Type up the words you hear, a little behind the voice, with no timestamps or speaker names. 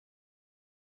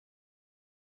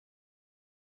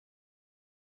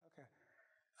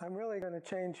I'm really going to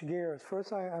change gears.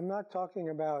 First, I'm not talking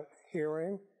about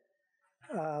hearing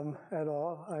at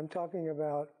all. I'm talking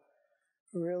about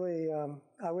really,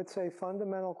 I would say,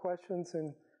 fundamental questions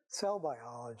in cell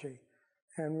biology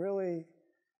and really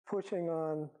pushing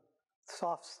on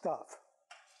soft stuff.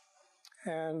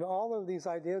 And all of these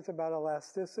ideas about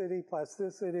elasticity,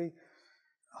 plasticity,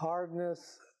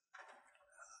 hardness,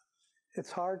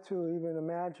 it's hard to even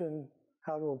imagine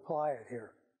how to apply it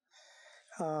here.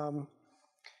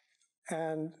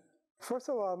 And first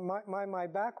of all, my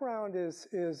background is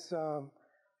in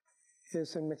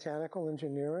mechanical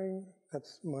engineering.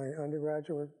 That's my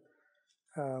undergraduate.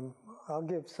 I'll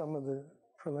give some of the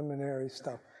preliminary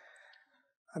stuff.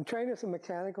 I'm trained as a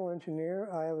mechanical engineer.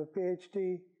 I have a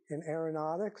PhD in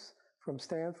aeronautics from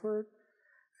Stanford,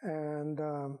 and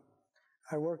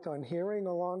I worked on hearing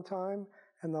a long time.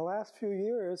 And the last few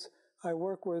years, I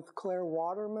work with Claire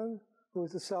Waterman,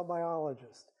 who's a cell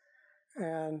biologist.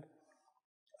 And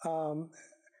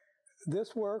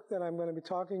this work that I'm going to be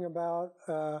talking about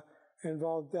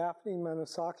involved Daphne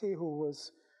Manosaki, who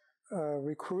was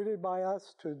recruited by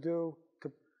us to do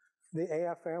the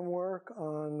AFM work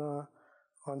on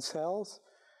cells,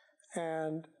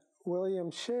 and William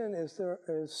Shin is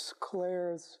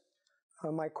Claire's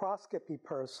microscopy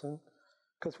person,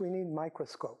 because we need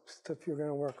microscopes if you're going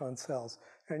to work on cells,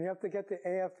 and you have to get the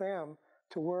AFM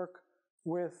to work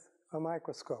with a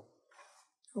microscope,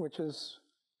 which is,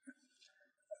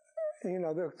 you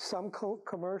know, some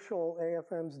commercial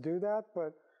AFMs do that,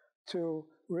 but to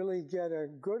really get a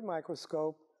good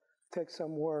microscope takes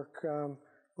some work,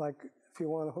 like if you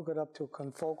want to hook it up to a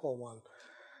confocal one.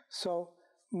 So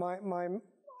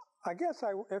I guess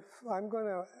if I'm going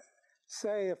to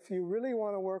say, if you really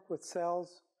want to work with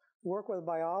cells, work with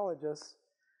biologists,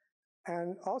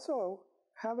 and also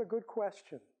have a good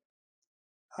question.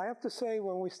 I have to say,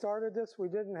 when we started this, we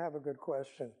didn't have a good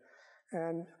question.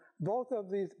 And both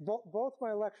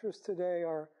my lectures today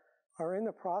are in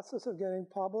the process of getting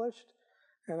published,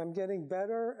 and I'm getting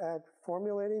better at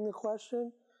formulating the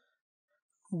question.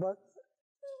 But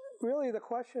really, the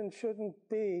question shouldn't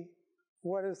be,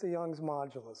 what is the Young's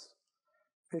modulus?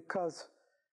 Because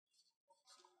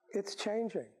it's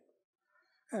changing.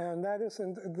 And that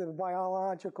isn't the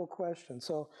biological question.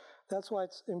 So that's why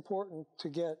it's important to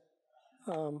get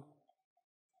a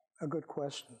good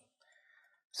question.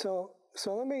 So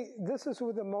this is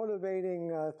with the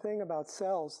motivating thing about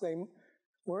cells.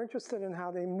 We're interested in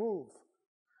how they move.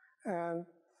 And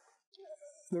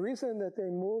the reason that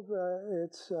they move,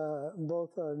 it's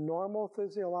both a normal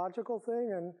physiological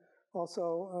thing and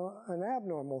also an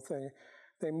abnormal thing.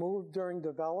 They move during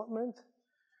development.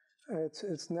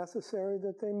 It's necessary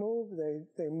that they move.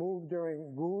 They move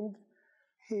during wound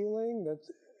healing.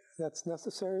 That's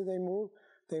necessary they move.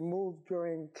 They move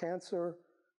during cancer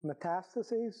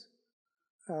metastases.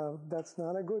 That's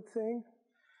not a good thing.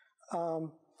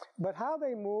 But how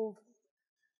they move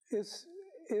is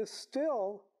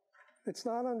still, it's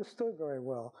not understood very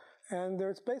well. And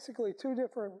there's basically two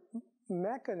different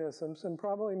mechanisms, and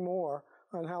probably more,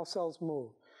 on how cells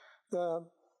move. The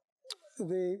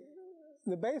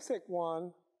basic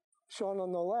one, shown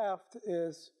on the left,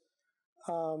 is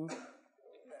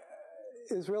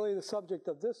really the subject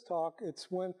of this talk. It's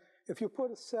if you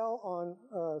put a cell on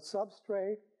a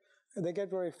substrate, they get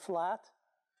very flat,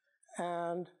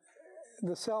 and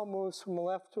the cell moves from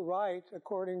left to right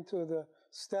according to the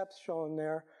steps shown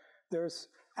there. There's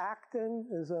actin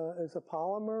is a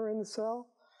polymer in the cell,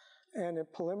 and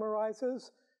it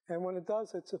polymerizes, and when it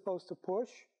does, it's supposed to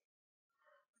push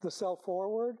the cell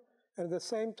forward. And at the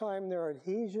same time, there are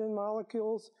adhesion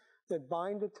molecules that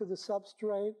bind it to the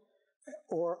substrate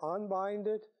or unbind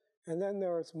it. And then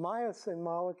there's myosin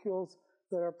molecules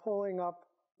that are pulling up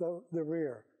the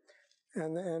rear.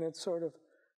 And it's sort of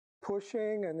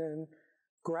pushing and then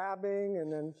grabbing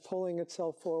and then pulling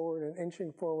itself forward and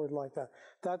inching forward like that.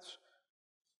 That's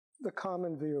the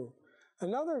common view.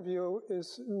 Another view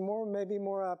is maybe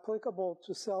more applicable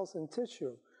to cells in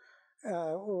tissue,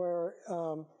 where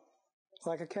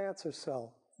like a cancer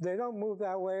cell. They don't move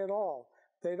that way at all.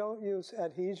 They don't use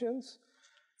adhesions.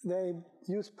 They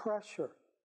use pressure,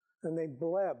 and they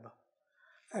bleb.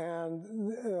 And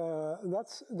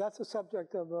that's a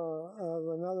subject of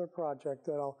another project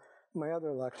my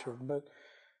other lecture. But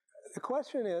the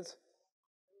question is,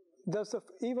 does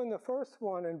even the first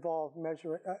one involve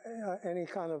measuring any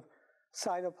kind of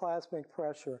cytoplasmic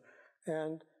pressure?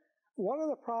 And one of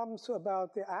the problems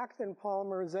about the actin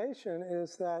polymerization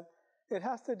is that it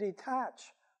has to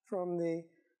detach from the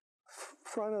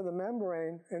front of the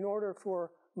membrane in order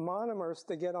for monomers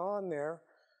to get on there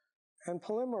and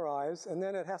polymerize, and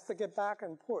then it has to get back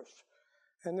and push.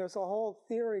 And there's a whole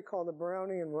theory called the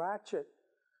Brownian ratchet,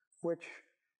 which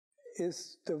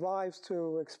is devised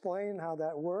to explain how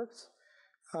that works.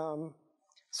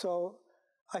 So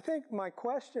I think my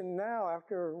question now,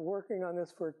 after working on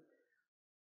this for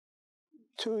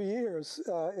 2 years,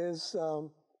 is,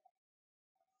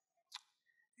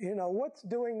 what's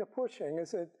doing the pushing?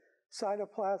 Is it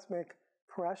cytoplasmic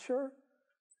pressure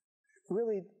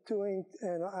really doing,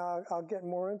 and I'll get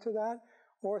more into that,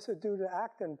 or is it due to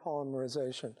actin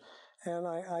polymerization? And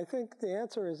I think the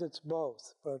answer is it's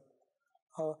both. But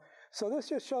so this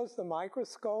just shows the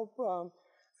microscope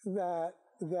that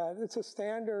it's a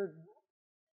standard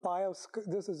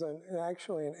this is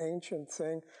actually an ancient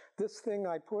thing. This thing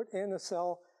I put in a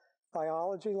cell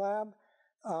biology lab,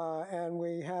 and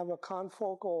we have a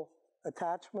confocal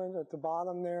attachment at the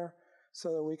bottom there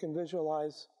so that we can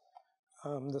visualize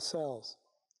the cells.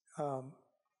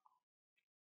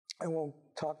 I won't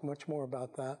talk much more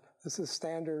about that. This is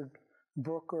standard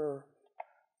Brooker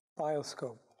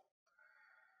bioscope.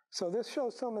 So this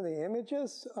shows some of the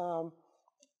images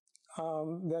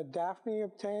that Daphne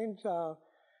obtained.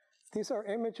 These are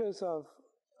images of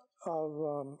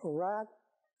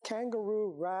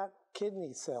kangaroo rat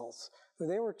kidney cells.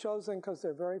 They were chosen because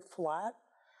they're very flat,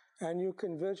 and you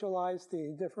can visualize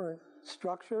the different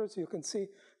structures. You can see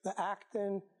the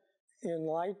actin in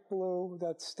light blue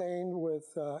that's stained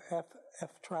with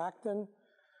F-tractin,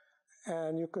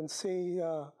 and you can see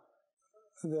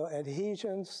the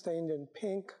adhesions stained in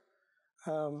pink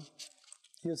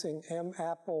using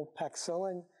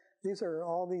M-apple-paxillin. These are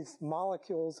all these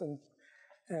molecules and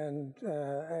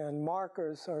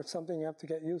markers are something you have to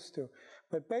get used to.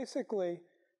 But basically,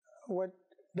 what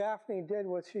Daphne did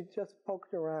was she just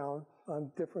poked around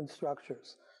on different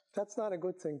structures. That's not a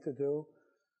good thing to do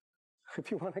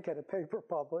if you want to get a paper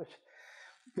published,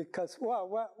 because,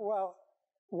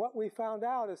 what we found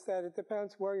out is that it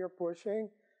depends where you're pushing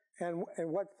and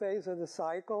what phase of the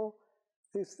cycle.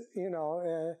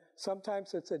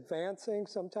 Sometimes it's advancing,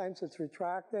 sometimes it's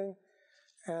retracting,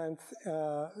 and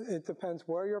it depends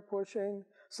where you're pushing.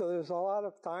 So there's a lot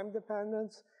of time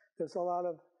dependence, there's a lot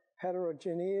of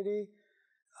heterogeneity,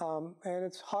 and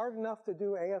it's hard enough to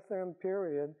do AFM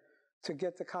period to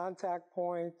get the contact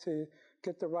point, to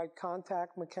get the right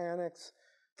contact mechanics,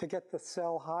 to get the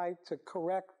cell height, to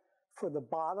correct for the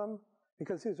bottom,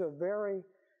 because these are very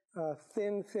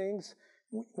thin things.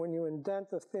 When you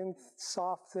indent a thin,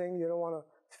 soft thing, you don't want to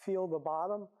feel the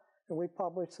bottom. And we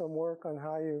published some work on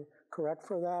how you correct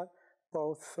for that,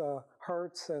 both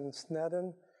Hertz and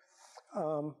Sneddon.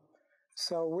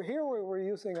 So here we were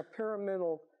using a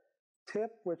pyramidal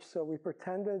tip, so we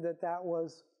pretended that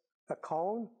was a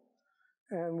cone,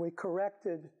 and we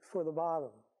corrected for the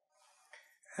bottom.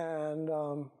 And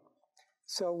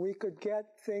so we could get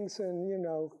things in,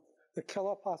 the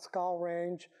kilopascal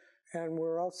range, and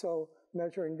we're also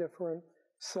measuring different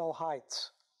cell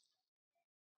heights.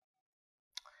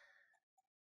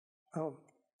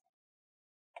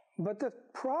 But the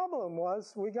problem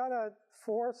was we got a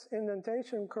force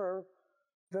indentation curve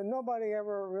that nobody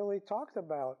ever really talked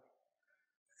about.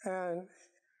 And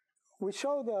we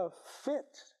show the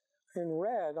fit in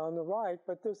red on the right,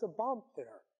 but there's a bump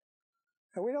there.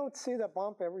 And we don't see the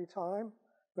bump every time,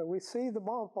 but we see the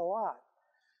bump a lot.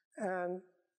 And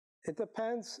it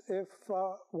depends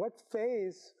what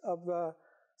phase of the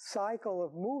cycle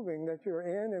of moving that you're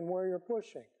in and where you're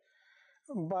pushing.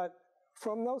 But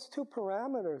from those two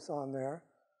parameters on there,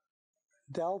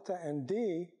 delta and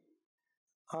D,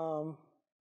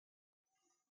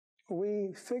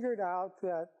 we figured out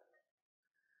that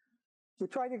we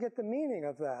tried to get the meaning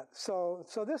of that. So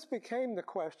this became the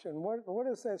question, what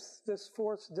does this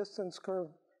force distance curve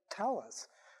tell us?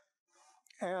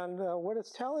 And what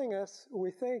it's telling us,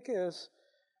 we think, is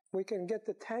we can get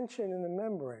the tension in the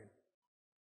membrane.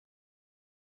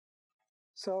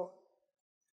 So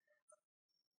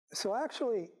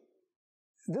actually,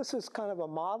 this is kind of a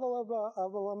model of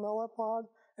a lamellipod,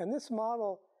 and this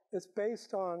model is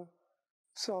based on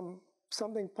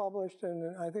something published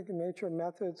in, I think, in Nature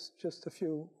Methods just a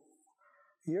few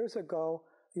years ago,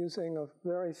 using a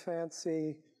very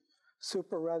fancy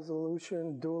super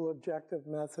resolution dual objective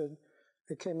method.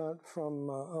 It came out from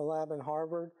a lab in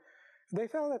Harvard. They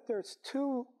found that there's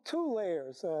two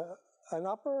layers, an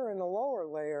upper and a lower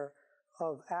layer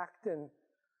of actin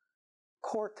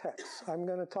cortex. I'm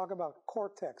going to talk about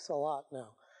cortex a lot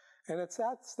now. And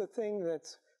that's the thing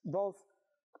that's both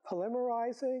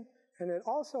polymerizing, and it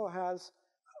also has,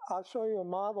 I'll show you a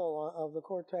model of the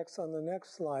cortex on the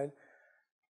next slide.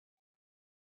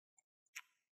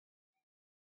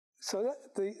 So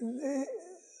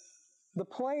the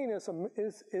plane is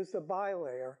the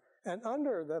bilayer, And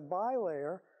under the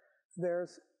bilayer,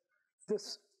 there's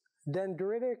this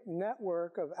dendritic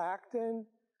network of actin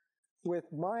with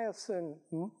myosin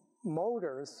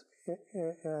motors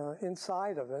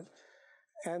inside of it.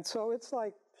 And so it's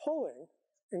like pulling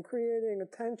and creating a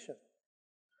tension.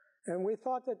 And we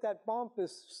thought that that bump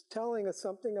is telling us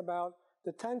something about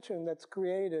the tension that's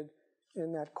created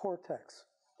in that cortex.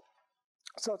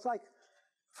 So it's like,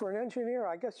 for an engineer,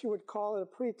 I guess you would call it a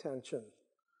pretension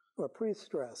or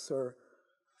pre-stress, or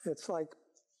it's like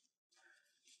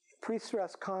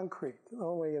pre-stress concrete,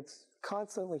 only it's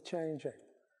constantly changing,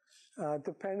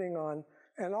 depending on,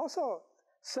 and also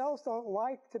cells don't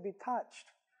like to be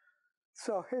touched.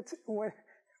 So it's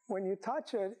when you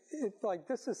touch it, it like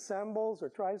disassembles or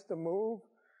tries to move.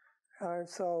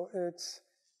 So it's,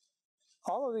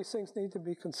 all of these things need to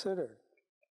be considered.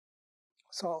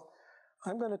 So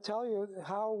I'm going to tell you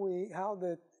how we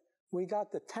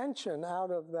got the tension out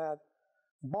of that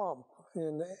bump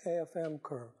in the AFM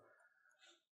curve.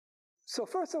 So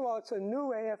first of all, it's a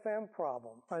new AFM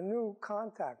problem, a new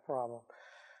contact problem.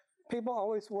 People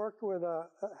always worked with a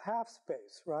half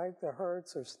space, right? The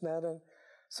Hertz or Sneddon.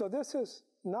 So this is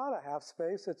not a half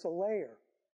space, it's a layer.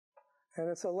 And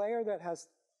it's a layer that has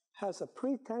a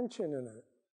pretension in it.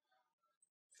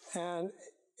 And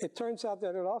it turns out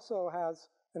that it also has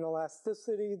an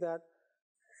elasticity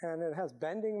and it has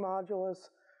bending modulus.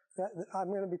 I'm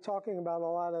going to be talking about a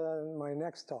lot of that in my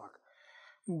next talk.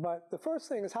 But the first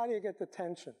thing is, how do you get the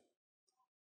tension?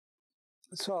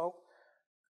 So,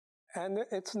 and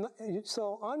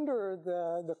so under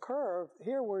the curve,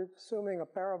 here we're assuming a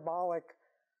parabolic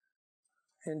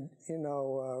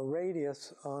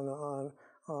radius on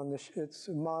it's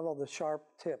modeled the sharp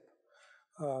tip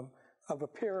of a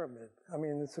pyramid. I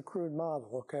mean, it's a crude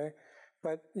model, okay?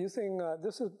 But using,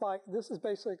 this is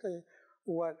basically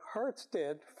what Hertz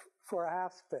did for a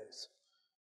half space.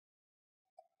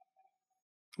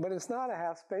 But it's not a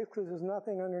half space because there's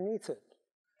nothing underneath it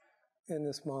in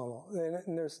this model,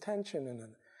 and there's tension in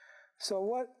it.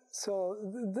 So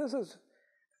this is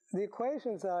the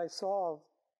equations that I solved.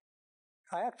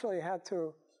 I actually had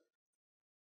to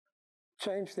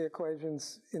change the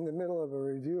equations in the middle of a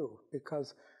review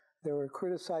because they were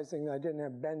criticizing that I didn't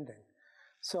have bending.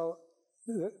 So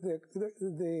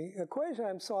the equation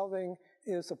I'm solving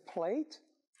is a plate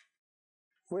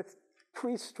with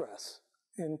pre-stress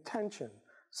in tension.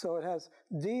 So it has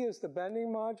D is the bending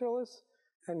modulus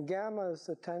and gamma is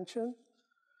the tension.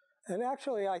 And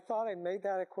actually, I thought I made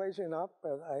that equation up,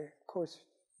 but of course,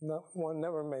 one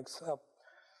never makes up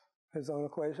his own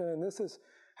equation. And this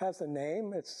has a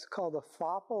name. It's called the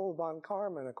Foppel-von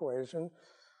Karman equation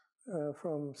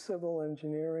from civil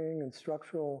engineering and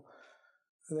structural.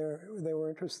 They were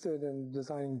interested in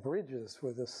designing bridges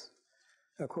with this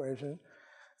equation.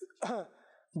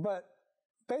 But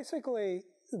basically,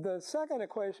 the second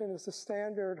equation is the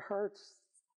standard Hertz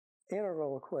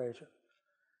integral equation.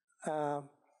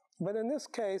 But in this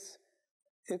case,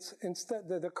 it's instead,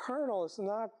 the kernel is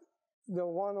not the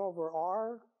 1 over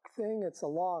r thing, it's a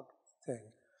log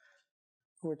thing,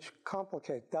 which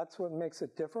complicates. That's what makes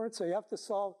it different. So you have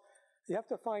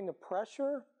to find the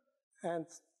pressure and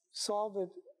solve it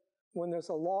when there's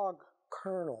a log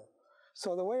kernel.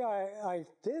 So the way I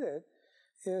did it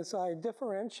is I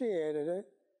differentiated it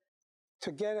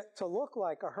to get it to look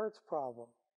like a Hertz problem.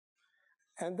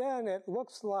 And then it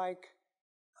looks like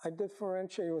I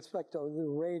differentiate with respect to the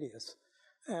radius.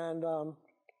 And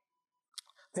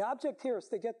the object here is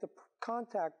to get the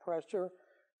contact pressure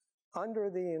under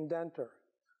the indenter.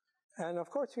 And of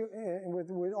course,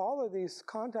 with all of these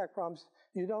contact problems,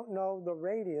 you don't know the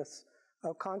radius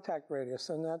of contact radius,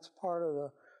 and that's part of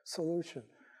the solution.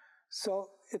 So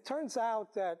it turns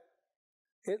out that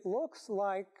it looks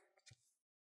like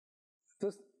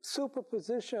the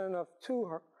superposition of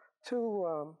two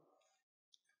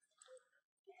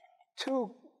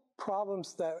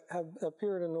problems that have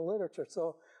appeared in the literature.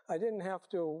 So I didn't have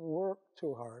to work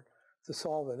too hard to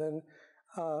solve it. And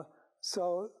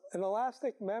so an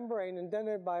elastic membrane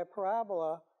indented by a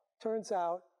parabola, turns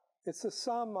out it's the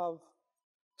sum of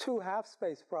two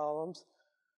half-space problems,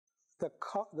 the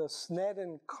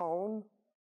Sneddon cone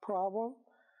problem,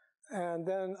 and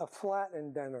then a flat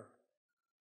indenter.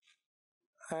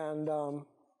 And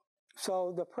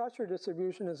so the pressure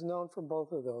distribution is known for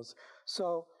both of those.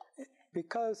 So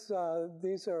because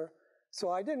so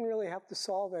I didn't really have to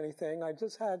solve anything. I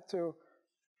just had to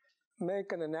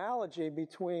make an analogy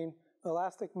between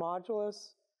elastic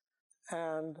modulus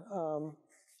and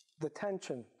the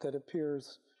tension that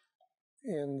appears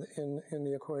in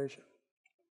the equation.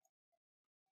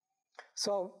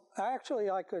 So I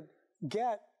could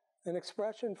get an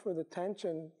expression for the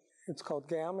tension it's called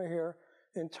gamma here,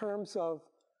 in terms of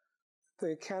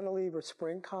the cantilever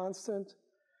spring constant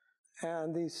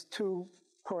and these two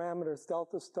parameters,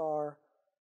 delta star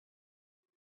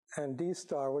and D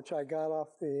star, which I got off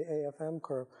the AFM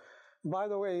curve. By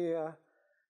the way,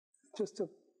 just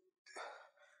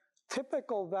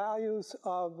typical values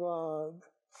of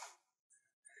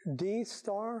D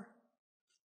star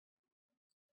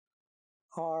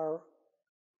are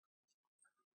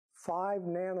 5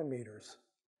 nanometers.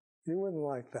 You wouldn't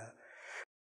like that.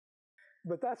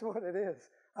 But that's what it is.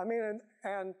 I mean,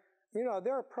 and you know,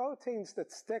 there are proteins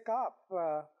that stick up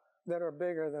that are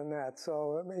bigger than that.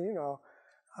 So, I mean, you know,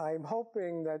 I'm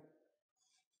hoping that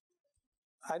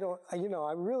I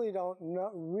really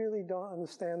don't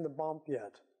understand the bump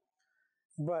yet.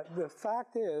 But the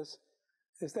fact is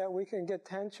that we can get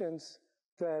tensions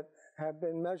that have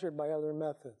been measured by other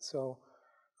methods. So,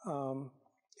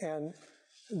 and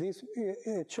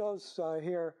it shows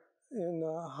here in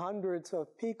hundreds of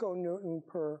piconewton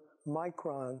per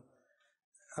micron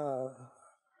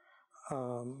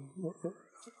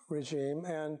regime,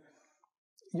 and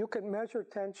you can measure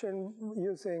tension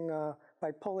using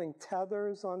by pulling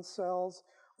tethers on cells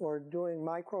or doing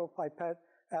micropipette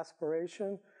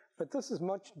aspiration, but this is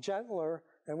much gentler,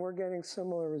 and we're getting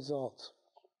similar results.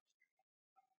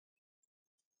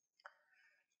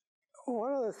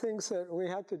 One of the things that we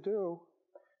had to do,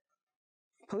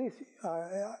 please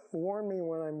warn me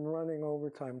when I'm running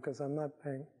overtime, because I'm not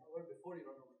paying. Before you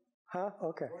run over. Huh?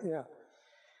 Okay, yeah.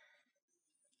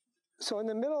 So in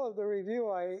the middle of the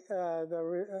review,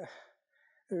 the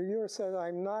reviewer said,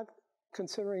 I'm not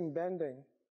considering bending.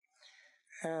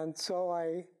 And so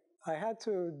I had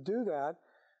to do that.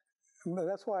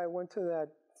 That's why I went to that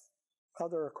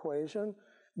other equation.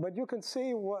 But you can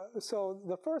see so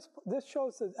this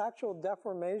shows the actual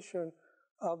deformation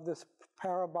of this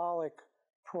parabolic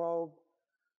probe.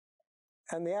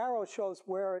 And the arrow shows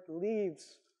where it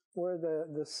leaves, where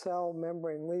the cell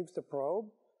membrane leaves the probe.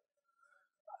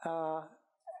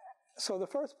 So the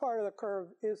first part of the curve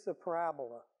is the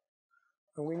parabola,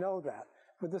 and we know that.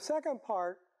 But the second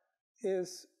part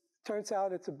turns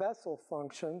out it's a Bessel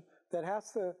function that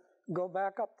has to go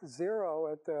back up to 0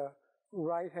 at the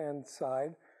right-hand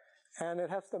side, and it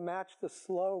has to match the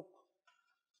slope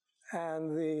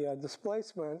and the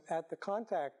displacement at the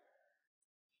contact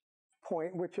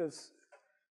point, which is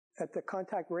at the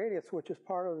contact radius, which is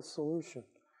part of the solution.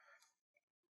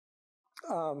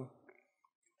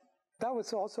 That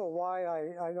was also why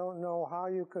I don't know how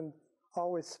you can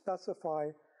always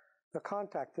specify the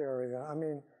contact area. I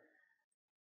mean,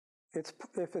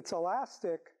 if it's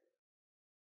elastic,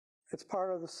 it's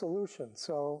part of the solution.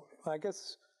 So I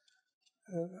guess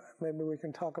maybe we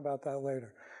can talk about that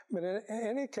later. But in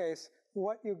any case,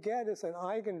 what you get is an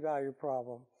eigenvalue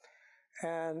problem.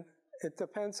 And it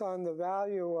depends on the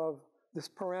value of this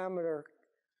parameter,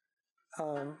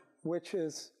 which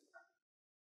is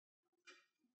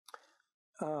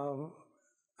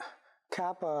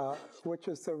kappa, which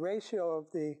is the ratio of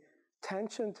the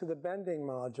tension to the bending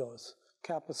modulus,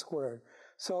 kappa squared.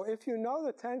 So if you know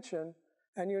the tension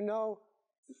and you know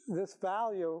this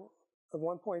value of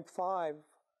 1.5,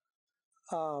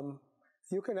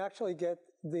 you can actually get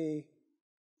the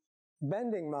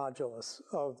bending modulus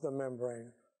of the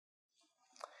membrane.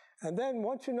 And then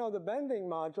once you know the bending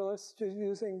modulus, just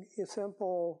using a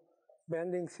simple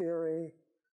bending theory,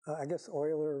 I guess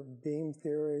Euler beam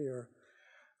theory or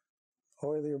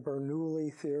Euler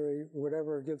Bernoulli theory,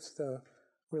 whatever gives the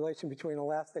relation between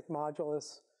elastic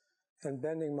modulus and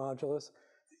bending modulus,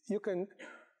 you can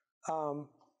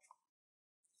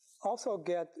also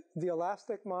get the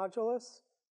elastic modulus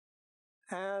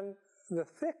and the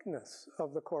thickness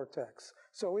of the cortex.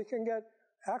 So we can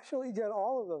actually get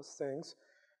all of those things.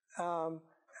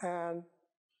 And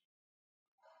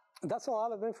that's a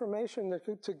lot of information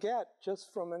to get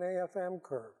just from an AFM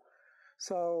curve.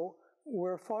 So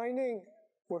we're finding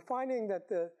that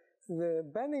the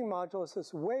bending modulus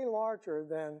is way larger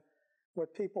than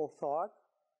what people thought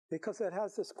because it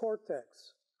has this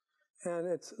cortex. And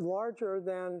it's larger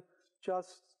than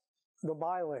just the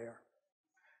bilayer.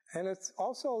 And it's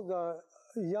also the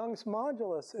Young's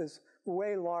modulus is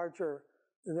way larger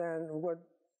than what,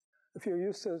 if you're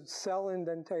used to cell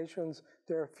indentations,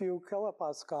 there are a few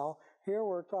kilopascal. Here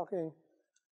we're talking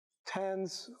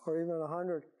tens or even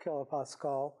 100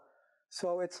 kilopascal.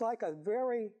 So it's like a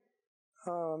very,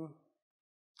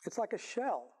 it's like a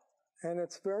shell. And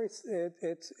it's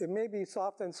it may be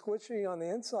soft and squishy on the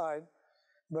inside,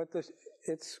 but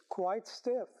it's quite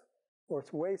stiff, or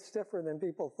it's way stiffer than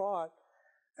people thought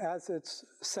as it's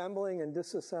assembling and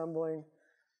disassembling.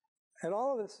 And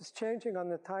all of this is changing on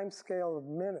the time scale of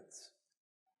minutes.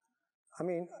 I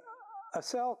mean, a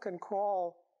cell can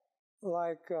crawl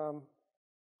like, you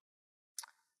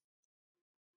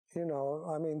know,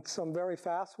 I mean, some very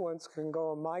fast ones can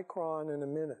go a micron in a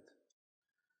minute.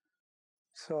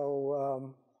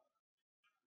 So,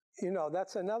 you know,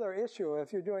 that's another issue.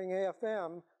 If you're doing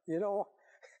AFM, you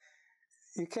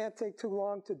can't take too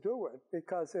long to do it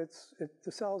because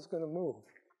the cell's going to move.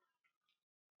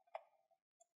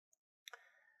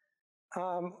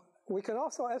 We can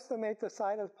also estimate the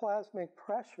cytoplasmic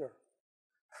pressure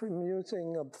from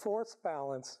using a force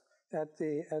balance at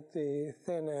the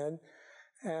thin end,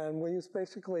 and we use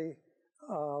basically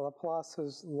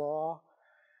Laplace's law.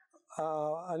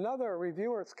 Another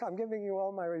reviewer's, I'm giving you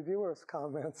all my reviewer's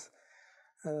comments,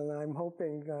 and I'm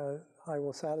hoping I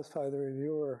will satisfy the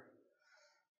reviewer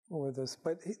with this.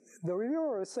 But the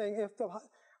reviewer was saying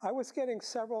I was getting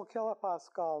several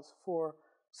kilopascals for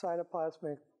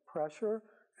cytoplasmic pressure,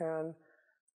 and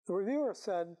the reviewer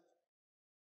said,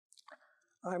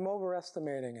 I'm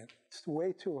overestimating it. It's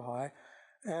way too high.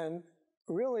 And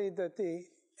really that the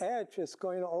edge is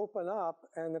going to open up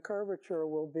and the curvature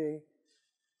will be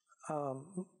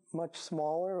much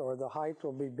smaller, or the height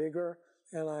will be bigger,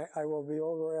 and I will be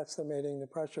overestimating the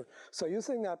pressure. So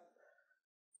using that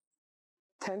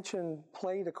tension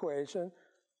plate equation,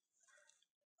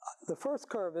 the first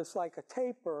curve is like a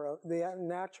taper, the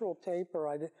natural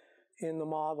taper in the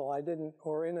model. I didn't,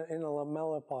 or in a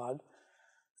lamellipod.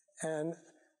 And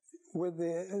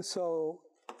so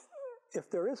if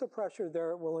there is a pressure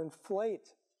there, it will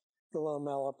inflate the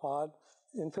lamellipod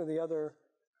into the other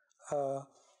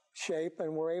shape,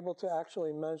 and we're able to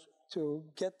actually measure, to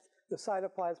get the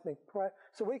cytoplasmic pressure.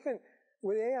 So we can,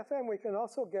 with AFM, we can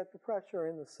also get the pressure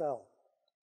in the cell.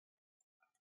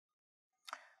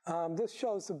 This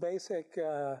shows the basic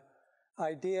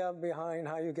idea behind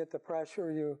how you get the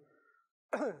pressure.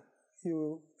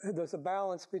 There's a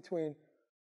balance between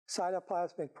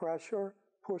cytoplasmic pressure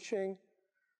pushing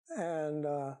and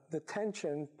the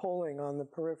tension pulling on the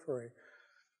periphery.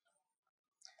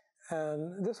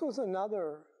 And this was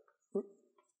another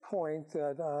point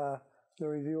that the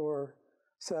reviewer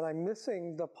said, I'm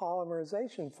missing the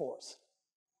polymerization force.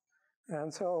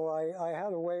 And so I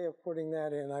had a way of putting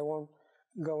that in. I won't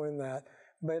go in that.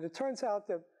 But it turns out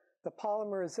that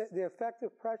the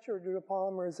effective pressure due to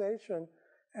polymerization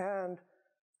and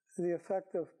the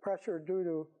effective pressure due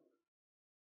to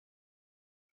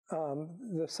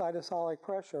the cytosolic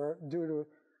pressure due to,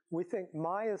 we think,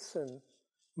 myosin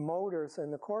motors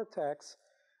in the cortex,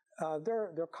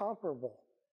 they're comparable.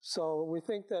 So we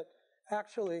think that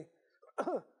actually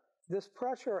this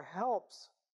pressure helps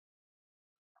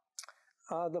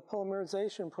the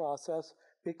polymerization process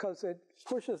because it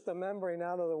pushes the membrane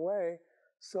out of the way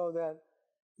so that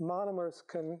monomers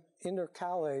can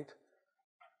intercalate,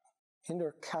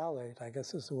 I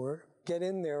guess is the word, get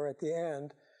in there at the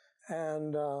end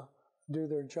and do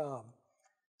their job.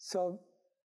 So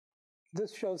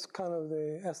this shows kind of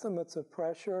the estimates of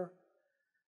pressure,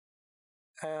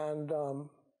 and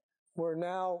we're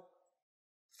now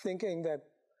thinking that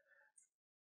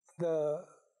the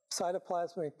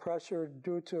cytoplasmic pressure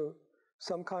due to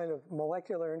some kind of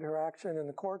molecular interaction in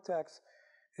the cortex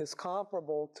is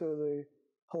comparable to the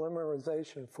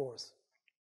polymerization force.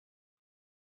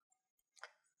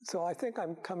 So I think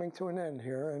I'm coming to an end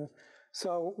here. And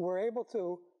so we're able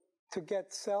to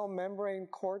get cell membrane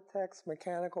cortex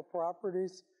mechanical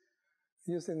properties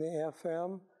using the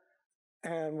AFM,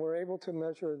 and we're able to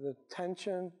measure the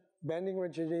tension, bending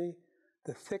rigidity,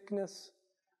 the thickness.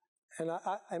 And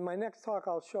in my next talk,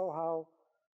 I'll show how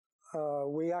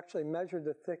we actually measured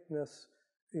the thickness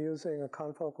using a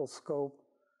confocal scope,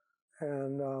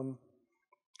 and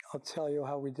I'll tell you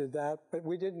how we did that, but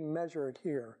we didn't measure it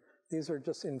here. These are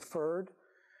just inferred,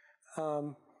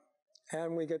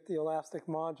 and we get the elastic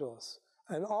modulus.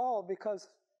 And all because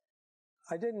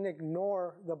I didn't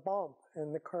ignore the bump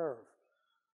in the curve.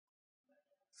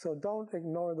 So don't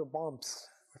ignore the bumps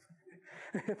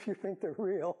if you think they're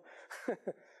real.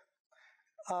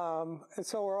 And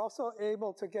so we're also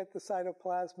able to get the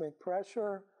cytoplasmic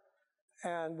pressure.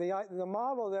 And the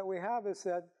model that we have is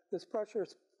that this pressure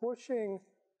is pushing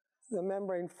the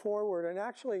membrane forward and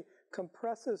actually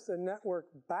compresses the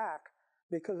network back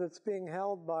because it's being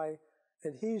held by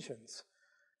adhesions.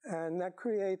 And that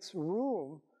creates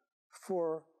room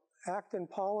for actin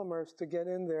polymers to get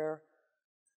in there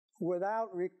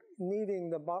without needing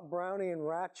the Brownian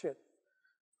ratchet.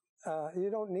 You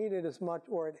don't need it as much,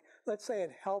 or let's say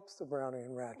it helps the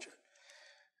Brownian ratchet.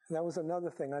 That was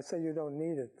another thing. I say you don't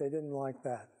need it. They didn't like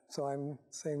that. So I'm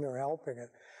saying they're helping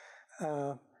it.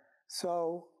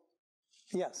 So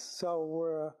yes,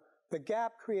 so the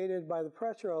gap created by the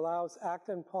pressure allows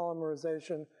actin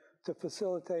polymerization to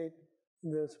facilitate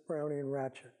this Brownian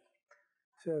ratchet.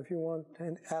 So if you want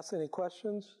to ask any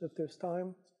questions, if there's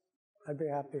time, I'd be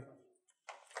happy.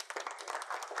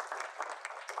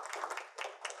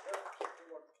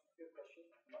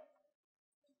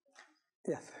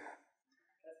 Yes.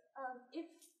 If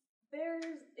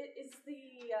is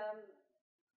the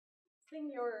thing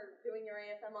you're doing your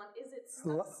AFM on, is it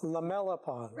stuck?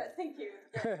 Lamellipod. Right, thank you.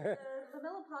 The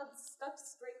lamellipod stuck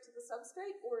straight to the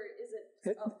substrate, or is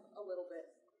it up a little bit?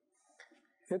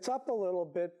 It's up a little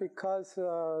bit because there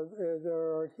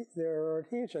are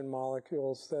adhesion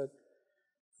molecules that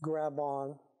grab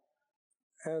on,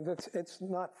 and it's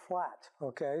not flat.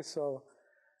 Okay, so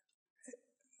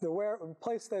the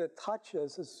place that it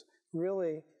touches is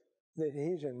really the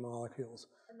adhesion molecules.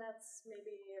 And that's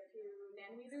maybe a few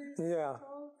nanometers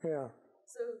tall? Yeah.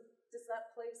 So does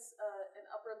that place an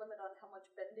upper limit on how much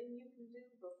bending you can do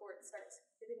before it starts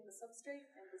hitting the substrate?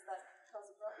 And does that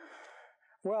cause a problem?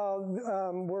 Well,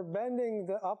 we're bending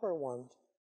the upper one.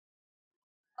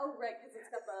 Oh, right, because it's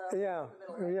got the in the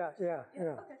middle, right? Yeah.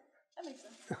 Okay, that makes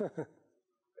sense.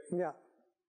 Yeah.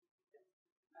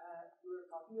 We were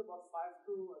talking about 5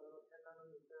 to 10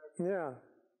 nanometer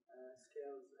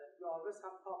scales. You always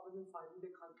have problems in finding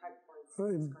the contact points.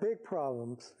 Big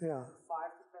problems, yeah.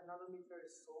 5 to 10 nanometer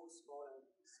is so small and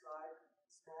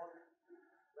small.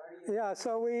 Yeah,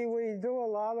 so we do a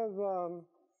lot of.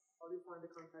 How do you find the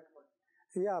contact point?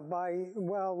 Yeah,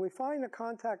 we find a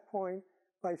contact point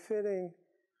by fitting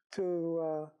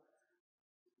to.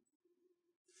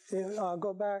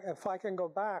 Go back. If I can go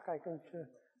back, I can.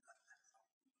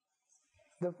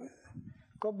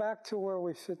 Go back to where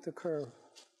we fit the curve.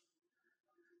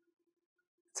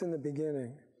 It's in the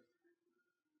beginning.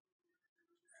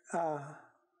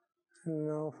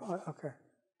 No, okay.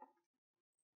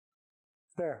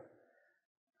 There.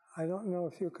 I don't know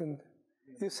if you can.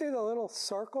 You see the little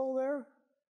circle there?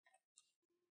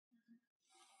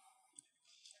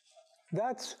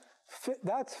 That's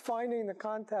finding the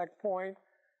contact point,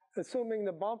 assuming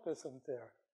the bump isn't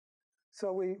there.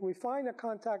 So we find a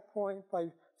contact point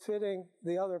by fitting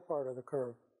the other part of the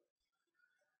curve.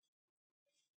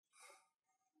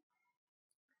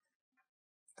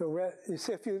 The red, you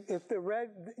see, if the red,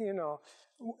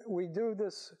 we do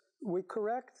this, we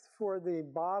correct for the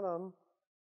bottom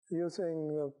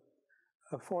using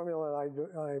a formula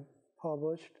I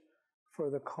published for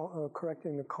the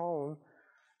correcting the cone,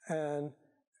 and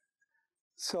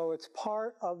so it's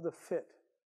part of the fit.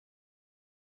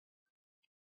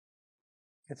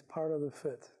 It's part of the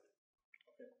fit.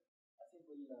 Okay, I think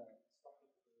we'll stop it.